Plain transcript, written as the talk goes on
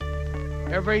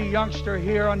Every youngster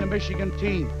here on the Michigan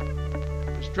team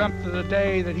has dreamt of the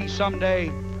day that he someday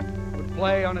would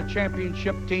play on a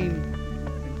championship team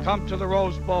and come to the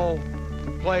Rose Bowl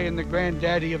and play in the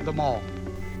granddaddy of them all.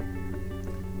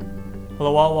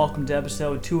 Hello all, welcome to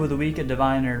episode 2 of the week of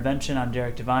Divine Intervention. I'm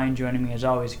Derek Devine, joining me as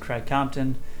always Craig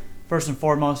Compton. First and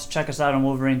foremost, check us out on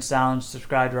Wolverine Sounds.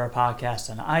 Subscribe to our podcast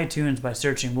on iTunes by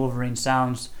searching Wolverine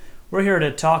Sounds. We're here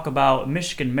to talk about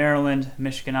Michigan, Maryland.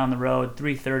 Michigan on the road,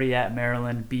 3:30 at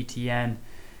Maryland, BTN.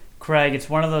 Craig, it's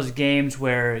one of those games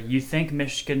where you think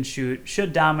Michigan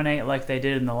should dominate like they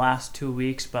did in the last 2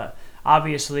 weeks, but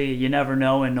obviously you never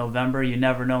know in November, you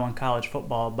never know in college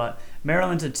football. But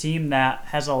Maryland's a team that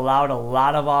has allowed a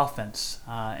lot of offense,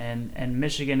 and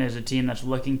Michigan is a team that's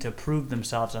looking to prove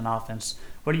themselves on offense.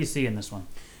 What do you see in this one?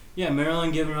 Yeah,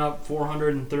 Maryland giving up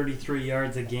 433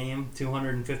 yards a game,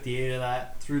 258 of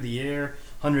that through the air,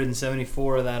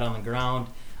 174 of that on the ground.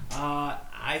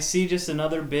 I see just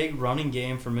another big running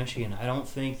game for Michigan. I don't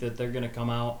think that they're going to come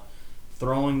out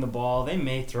throwing the ball. They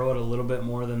may throw it a little bit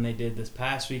more than they did this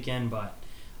past weekend, but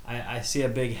I see a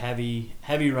big, heavy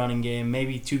running game,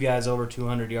 maybe two guys over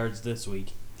 200 yards this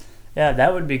week. Yeah,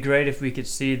 that would be great if we could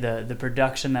see the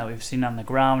production that we've seen on the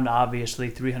ground. Obviously,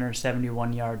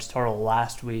 371 yards total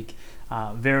last week.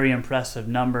 Very impressive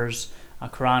numbers.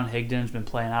 Karan Higdon's been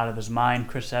playing out of his mind.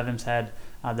 Chris Evans had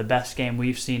the best game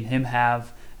we've seen him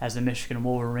have as a Michigan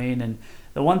Wolverine. And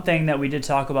the one thing that we did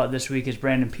talk about this week is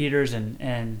Brandon Peters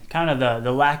and kind of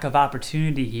the lack of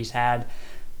opportunity he's had.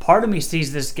 Part of me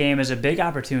sees this game as a big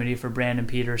opportunity for Brandon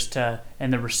Peters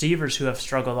and the receivers who have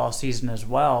struggled all season as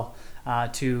well,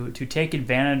 to take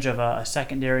advantage of a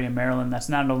secondary in Maryland that's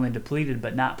not only depleted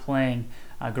but not playing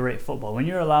great football. When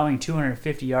you're allowing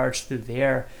 250 yards through the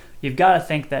air, you've got to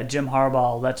think that Jim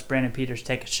Harbaugh lets Brandon Peters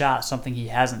take a shot, something he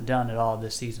hasn't done at all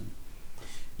this season.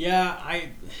 Yeah,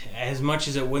 as much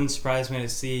as it wouldn't surprise me to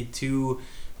see two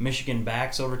Michigan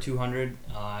backs over 200,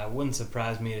 it wouldn't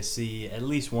surprise me to see at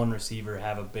least one receiver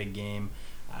have a big game.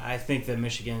 I think that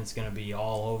Michigan's going to be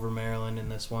all over Maryland in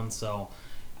this one, so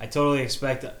I totally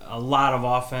expect a lot of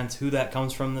offense. Who that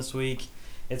comes from this week,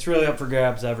 it's really up for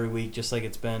grabs every week, just like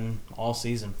it's been all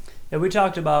season. Yeah, we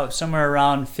talked about somewhere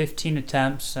around 15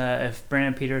 attempts. If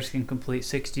Brandon Peters can complete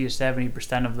 60 to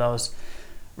 70% of those.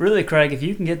 Really, Craig, if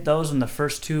you can get those in the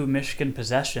first two Michigan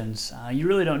possessions, you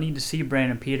really don't need to see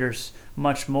Brandon Peters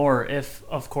much more if,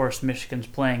 of course, Michigan's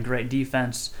playing great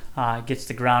defense, gets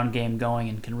the ground game going,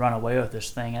 and can run away with this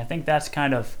thing. I think that's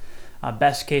kind of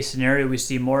best case scenario. We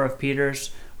see more of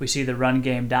Peters, we see the run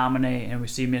game dominate, and we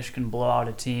see Michigan blow out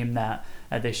a team that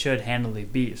they should handily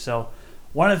beat. So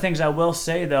one of the things I will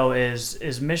say, though,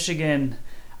 is Michigan,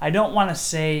 I don't want to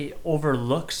say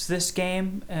overlooks this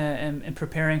game in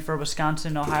preparing for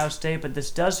Wisconsin and Ohio State, but this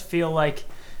does feel like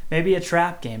maybe a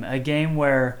trap game, a game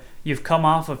where you've come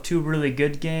off of two really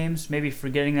good games, maybe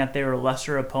forgetting that they were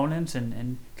lesser opponents,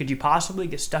 and could you possibly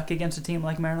get stuck against a team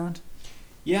like Maryland?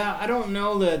 Yeah, I don't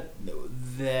know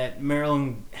that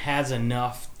Maryland has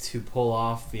enough to pull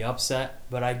off the upset,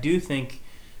 but I do think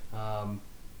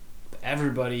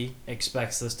everybody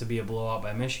expects this to be a blowout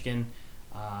by Michigan.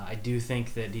 I do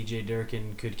think that DJ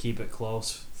Durkin could keep it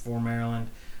close for Maryland.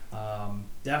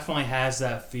 Definitely has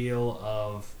that feel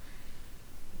of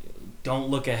don't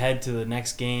look ahead to the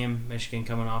next game. Michigan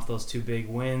coming off those two big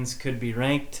wins could be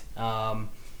ranked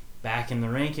back in the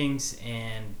rankings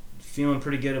and feeling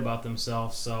pretty good about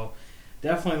themselves. So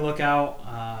definitely look out.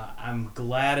 I'm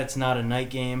glad it's not a night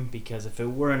game, because if it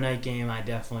were a night game, I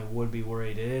definitely would be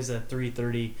worried. It is a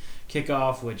 3:30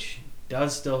 kickoff, which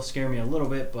does still scare me a little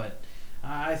bit, but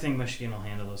I think Michigan will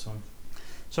handle this one.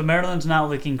 So Maryland's not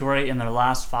looking great in their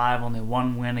last 5. Only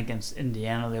one win against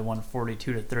Indiana. They won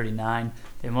 42-39.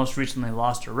 They most recently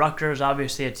lost to Rutgers,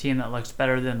 obviously a team that looks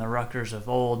better than the Rutgers of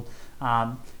old.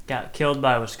 Got killed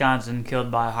by Wisconsin,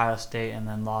 killed by Ohio State, and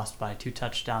then lost by 2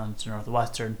 touchdowns to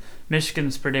Northwestern.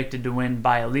 Michigan's predicted to win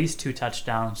by at least 2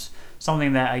 touchdowns,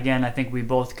 something that, again, I think we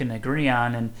both can agree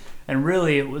on. And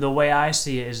really, the way I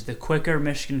see it is the quicker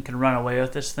Michigan can run away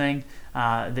with this thing,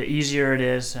 the easier it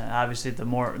is. Obviously, the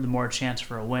more chance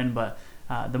for a win, but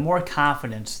the more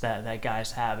confidence that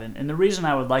guys have. And the reason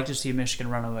I would like to see Michigan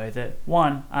run away with it,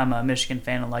 1, I'm a Michigan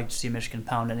fan and like to see Michigan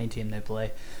pound any team they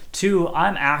play. 2,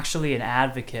 I'm actually an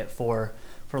advocate for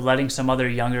letting some other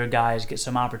younger guys get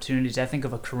some opportunities. I think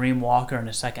of a Kareem Walker in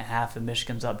the second half if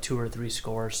Michigan's up 2 or 3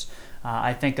 scores.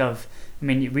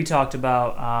 We talked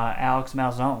about Alex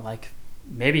Malzone, like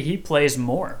maybe he plays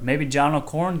more. Maybe John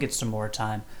O'Korn gets some more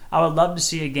time. I would love to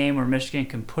see a game where Michigan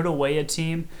can put away a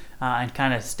team and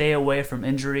kind of stay away from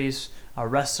injuries,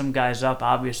 rest some guys up,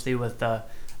 obviously with the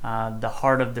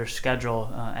heart of their schedule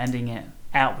ending it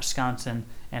at Wisconsin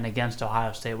and against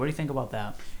Ohio State. What do you think about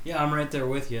that? Yeah, I'm right there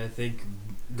with you. I think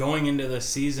going into the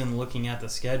season, looking at the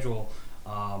schedule,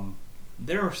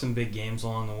 there were some big games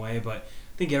along the way, but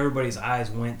I think everybody's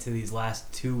eyes went to these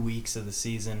last 2 weeks of the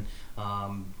season,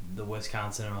 the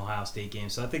Wisconsin and Ohio State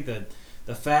games. So I think that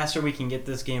the faster we can get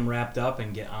this game wrapped up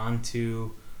and get on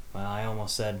to, well, I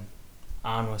almost said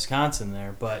on Wisconsin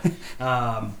there, but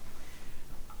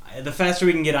the faster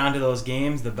we can get onto those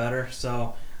games, the better.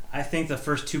 So I think the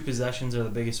first 2 possessions are the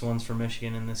biggest ones for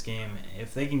Michigan in this game.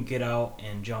 If they can get out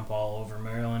and jump all over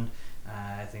Maryland,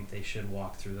 I think they should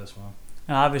walk through this one.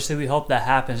 Now, obviously, we hope that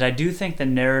happens. I do think the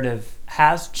narrative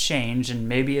has changed, and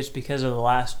maybe it's because of the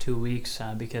last 2 weeks,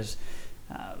 because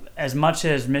as much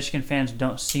as Michigan fans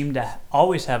don't seem to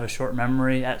always have a short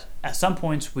memory, at some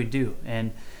points we do.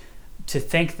 And to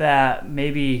think that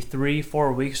maybe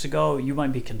 3-4 weeks ago you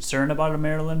might be concerned about a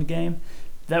Maryland game,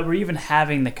 that we're even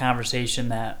having the conversation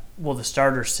that, will the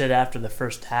starters sit after the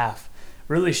first half,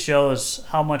 really shows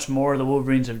how much more the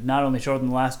Wolverines have not only showed in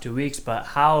the last 2 weeks, but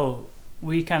how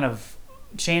we kind of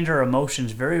change our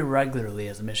emotions very regularly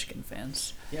as Michigan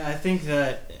fans. Yeah, I think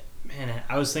that, man,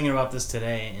 I was thinking about this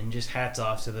today, and just hats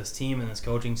off to this team and this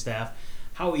coaching staff.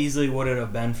 How easily would it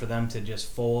have been for them to just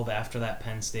fold after that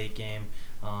Penn State game?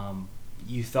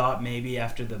 You thought maybe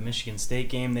after the Michigan State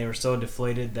game they were so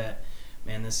deflated that,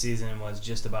 man, this season was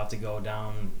just about to go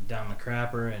down the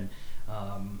crapper. And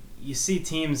you see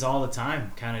teams all the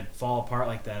time kind of fall apart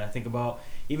like that. I think about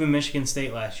even Michigan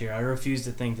State last year. I refuse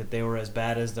to think that they were as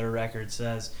bad as their record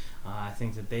says. I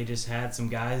think that they just had some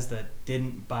guys that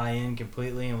didn't buy in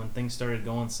completely, and when things started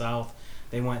going south,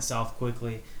 they went south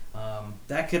quickly.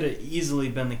 That could have easily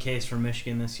been the case for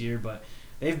Michigan this year, but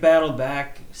they've battled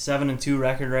back. 7-2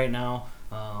 record right now.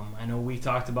 I know we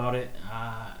talked about it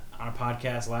on a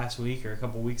podcast last week or a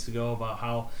couple weeks ago about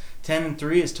how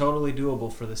 10-3 is totally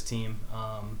doable for this team.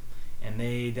 And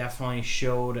they definitely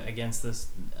showed against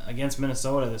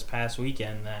Minnesota this past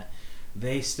weekend that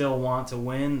they still want to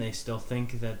win. They still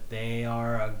think that they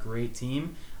are a great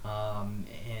team,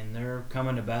 and they're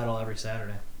coming to battle every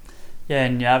Saturday. Yeah,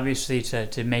 and obviously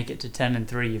to make it to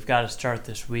 10-3, you've got to start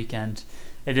this weekend.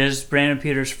 It is Brandon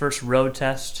Peters' first road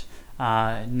test.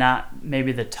 Not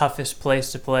maybe the toughest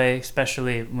place to play,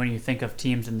 especially when you think of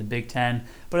teams in the Big Ten,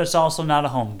 but it's also not a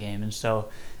home game. And so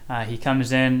he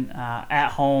comes in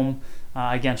at home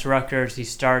against Rutgers. He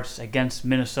starts against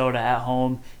Minnesota at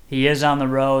home. He is on the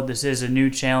road. This is a new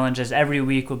challenge, as every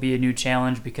week will be a new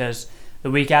challenge, because the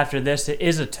week after this, it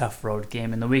is a tough road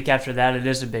game, and the week after that, it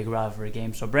is a big rivalry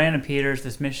game. So Brandon Peters,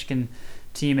 this Michigan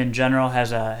team in general,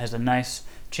 has a nice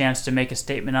chance to make a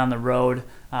statement on the road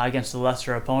against a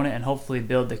lesser opponent and hopefully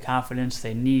build the confidence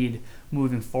they need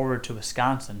moving forward to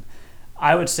Wisconsin.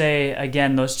 I would say,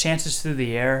 again, those chances through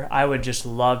the air, I would just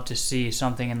love to see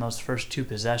something in those first 2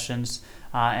 possessions.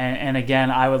 And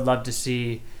again, I would love to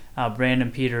see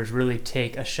Brandon Peters really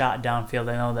take a shot downfield.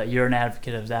 I know that you're an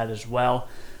advocate of that as well.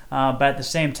 But at the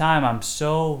same time, I'm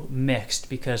so mixed,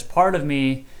 because part of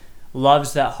me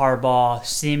loves that Harbaugh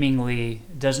seemingly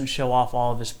doesn't show off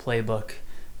all of his playbook.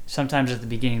 Sometimes at the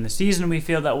beginning of the season we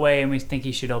feel that way and we think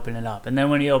he should open it up. And then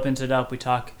when he opens it up, we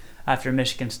talk after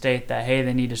Michigan State that, hey,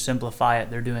 they need to simplify it.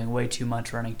 They're doing way too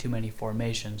much, running too many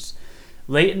formations.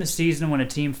 Late in the season, when a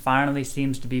team finally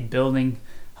seems to be building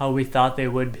how they thought we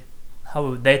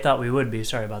would be,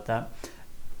 sorry about that,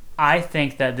 I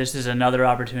think that this is another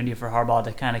opportunity for Harbaugh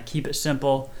to kind of keep it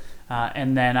simple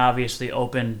and then obviously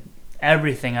open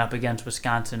everything up against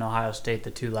Wisconsin, Ohio State,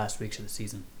 the 2 last weeks of the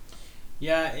season.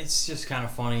 Yeah, it's just kind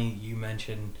of funny. You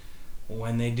mentioned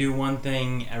when they do one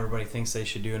thing, everybody thinks they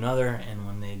should do another, and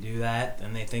when they do that,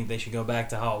 then they think they should go back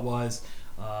to how it was.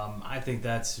 I think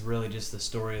that's really just the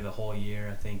story of the whole year.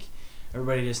 I think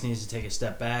everybody just needs to take a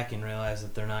step back and realize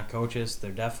that they're not coaches. They're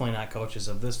definitely not coaches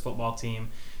of this football team,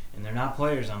 and they're not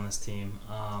players on this team.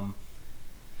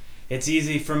 It's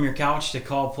easy from your couch to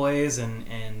call plays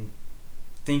and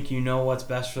think you know what's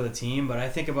best for the team, but I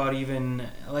think about even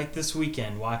like this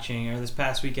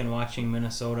past weekend watching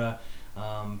Minnesota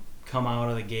come out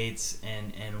of the gates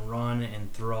and run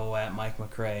and throw at Mike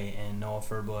McCray and Noah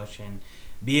Furbush and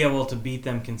be able to beat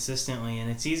them consistently. And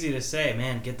it's easy to say,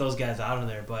 man, get those guys out of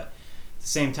there, but at the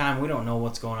same time, we don't know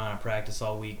what's going on in practice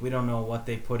all week. We don't know what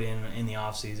they put in the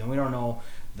offseason. We don't know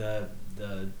the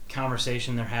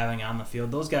conversation they're having on the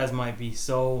field. Those guys might be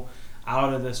so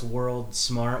out of this world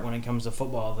smart when it comes to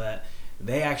football that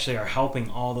they actually are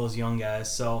helping all those young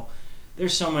guys. So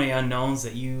there's so many unknowns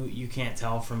that you can't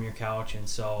tell from your couch. And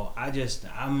so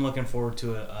I'm looking forward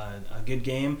to a good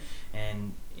game.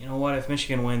 And you know what? If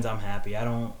Michigan wins, I'm happy. I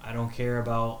don't care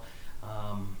about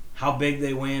how big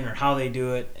they win or how they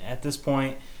do it. At this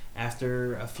point,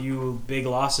 after a few big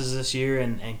losses this year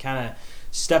and kind of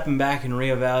stepping back and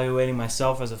reevaluating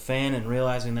myself as a fan and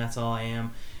realizing that's all I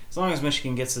am. As long as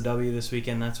Michigan gets the W this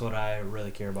weekend, that's what I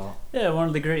really care about. Yeah, one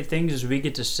of the great things is we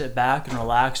get to sit back and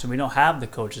relax, and we don't have the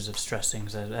coaches of stress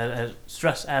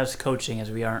as coaching,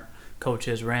 as we aren't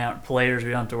coaches, we aren't players. We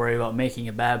don't have to worry about making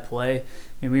a bad play. I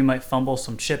mean, we might fumble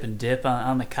some chip and dip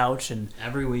on the couch, and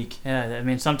every week. Yeah, I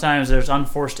mean, sometimes there's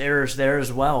unforced errors there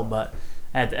as well, but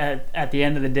at the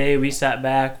end of the day, we sat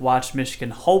back, watched Michigan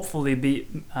hopefully beat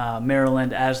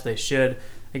Maryland as they should.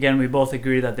 Again, we both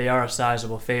agree that they are a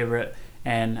sizable favorite.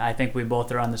 And I think we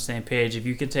both are on the same page. If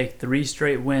you could take 3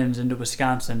 straight wins into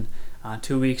Wisconsin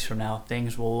 2 weeks from now,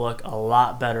 things will look a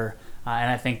lot better. And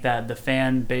I think that the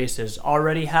fan base is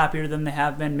already happier than they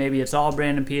have been. Maybe it's all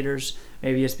Brandon Peters.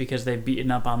 Maybe it's because they've beaten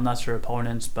up on lesser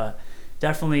opponents. But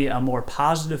definitely a more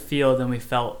positive feel than we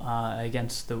felt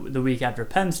against the week after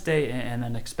Penn State, and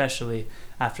then especially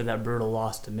after that brutal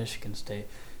loss to Michigan State.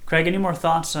 Craig, any more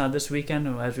thoughts this weekend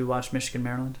as we watch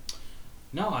Michigan-Maryland?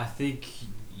 No, I think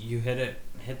you hit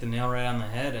the nail right on the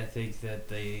head. I think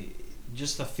that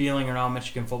just the feeling around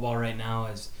Michigan football right now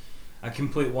is a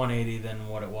complete 180 than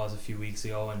what it was a few weeks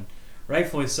ago, and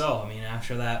rightfully so. I mean,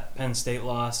 after that Penn State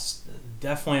loss,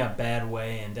 definitely a bad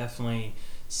way, and definitely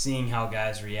seeing how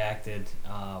guys reacted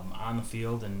on the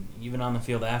field and even on the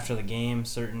field after the game,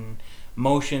 certain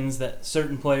motions that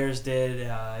certain players did,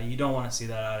 you don't want to see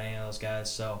that out of any of those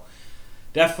guys. So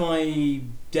Definitely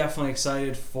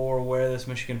excited for where this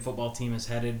Michigan football team is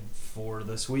headed for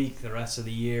this week, the rest of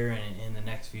the year, and in the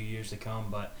next few years to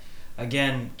come. But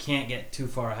again, can't get too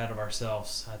far ahead of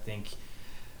ourselves. I think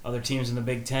other teams in the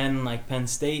Big Ten, like Penn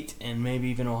State and maybe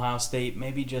even Ohio State,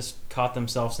 maybe just caught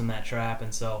themselves in that trap.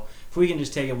 And so if we can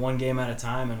just take it one game at a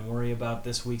time and worry about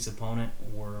this week's opponent,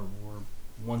 we're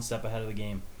one step ahead of the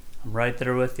game. I'm right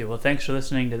there with you. Well, thanks for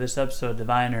listening to this episode of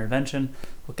Divine Intervention.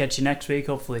 We'll catch you next week,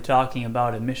 hopefully talking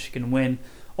about a Michigan win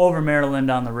over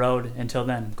Maryland on the road. Until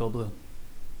then, go Blue.